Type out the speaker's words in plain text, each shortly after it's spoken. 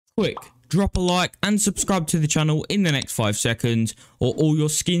quick. Drop a like and subscribe to the channel in the next 5 seconds, or all your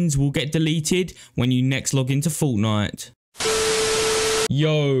skins will get deleted when you next log into Fortnite.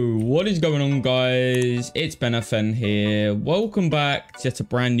 Yo, what is going on, guys? ItzBenFN here. Welcome back to a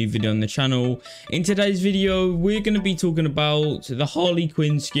brand new video on the channel. In today's video, we're going to be talking about the Harley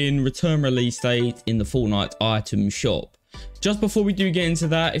Quinn skin return release date in the Fortnite item shop. Just before we do get into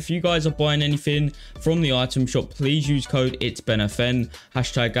that, if you guys are buying anything from the item shop, please use code ItzBenFN,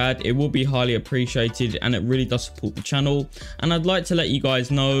 #ad. It will be highly appreciated and it really does support the channel. And I'd like to let you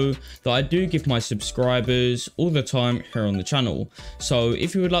guys know that I do give my subscribers all the time here on the channel. So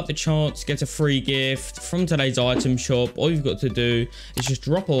if you would like the chance to get a free gift from today's item shop, all you've got to do is just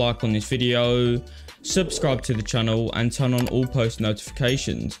drop a like on this video, subscribe to the channel and turn on all post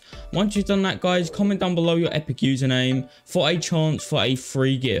notifications. Once you've done that, guys, comment down below your epic username for a chance for a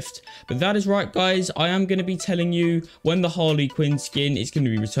free gift. But that is right, guys, I am going to be telling you when the Harley Quinn skin is going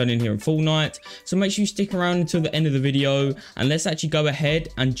to be returning here in Fortnite, so make sure you stick around until the end of the video and let's actually go ahead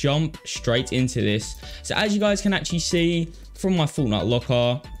and jump straight into this. So as you guys can actually see from my Fortnite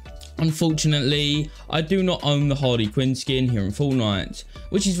locker, unfortunately, I do not own the Harley Quinn skin here in Fortnite,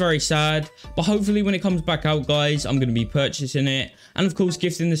 which is very sad, but hopefully when it comes back out, guys, I'm going to be purchasing it and of course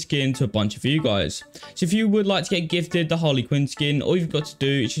gifting the skin to a bunch of you guys. So if you would like to get gifted the Harley Quinn skin, all you've got to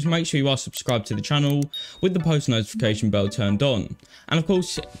do is just make sure you are subscribed to the channel with the post notification bell turned on. And of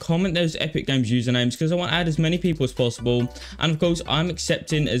course, comment those Epic Games usernames because I want to add as many people as possible. And of course, I'm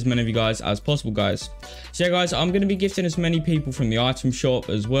accepting as many of you guys as possible, guys. So yeah, guys, I'm going to be gifting as many people from the item shop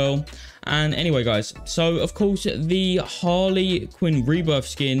as well. And anyway, guys, so of course the Harley Quinn Rebirth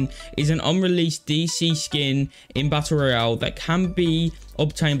skin is an unreleased DC skin in Battle Royale that can be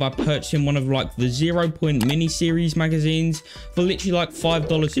obtained by purchasing one of like the 0 Point mini series magazines for literally like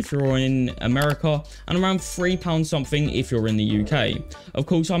 $5 if you're in America and around £3 something if you're in the UK. Of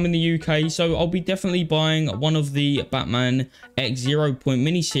course, I'm in the UK, so I'll be definitely buying one of the Batman X 0 Point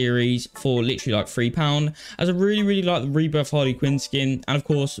mini series for literally like £3, as I really like the Rebirth Harley Quinn skin and of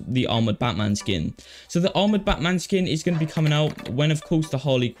course the Armored Batman skin. So the Armored Batman skin is going to be coming out when of course the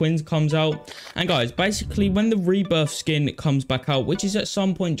Harley Quinn comes out. And guys, basically when the Rebirth skin comes back out, which is at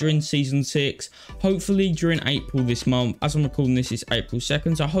some point during season 6, hopefully during April this month, as I'm recording this is April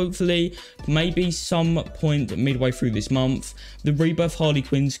 2nd, so hopefully maybe some point midway through this month the Rebirth Harley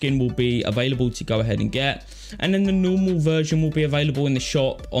Quinn skin will be available to go ahead and get, and then the normal version will be available in the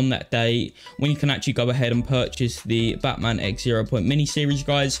shop on that date when you can actually go ahead and purchase the Batman X 0 Point mini series,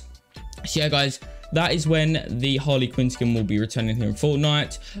 guys. So yeah, guys, that is when the Harley Quinn skin will be returning here in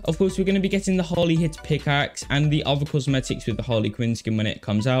Fortnite. Of course, we're going to be getting the Harley Hit pickaxe and the other cosmetics with the Harley Quinn skin when it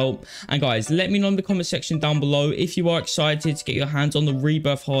comes out. And guys, let me know in the comment section down below if you are excited to get your hands on the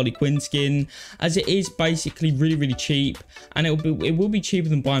Rebirth Harley Quinn skin, as it is basically really cheap, and it will be cheaper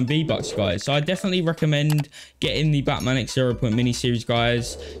than buying V-Bucks, guys. So I definitely recommend getting the Batman X 0 Point mini series,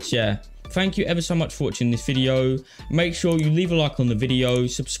 guys. So yeah, thank you ever so much for watching this video. Make sure you leave a like on the video,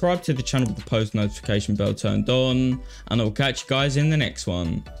 subscribe to the channel with the post notification bell turned on, and I'll catch you guys in the next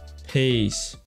one. Peace.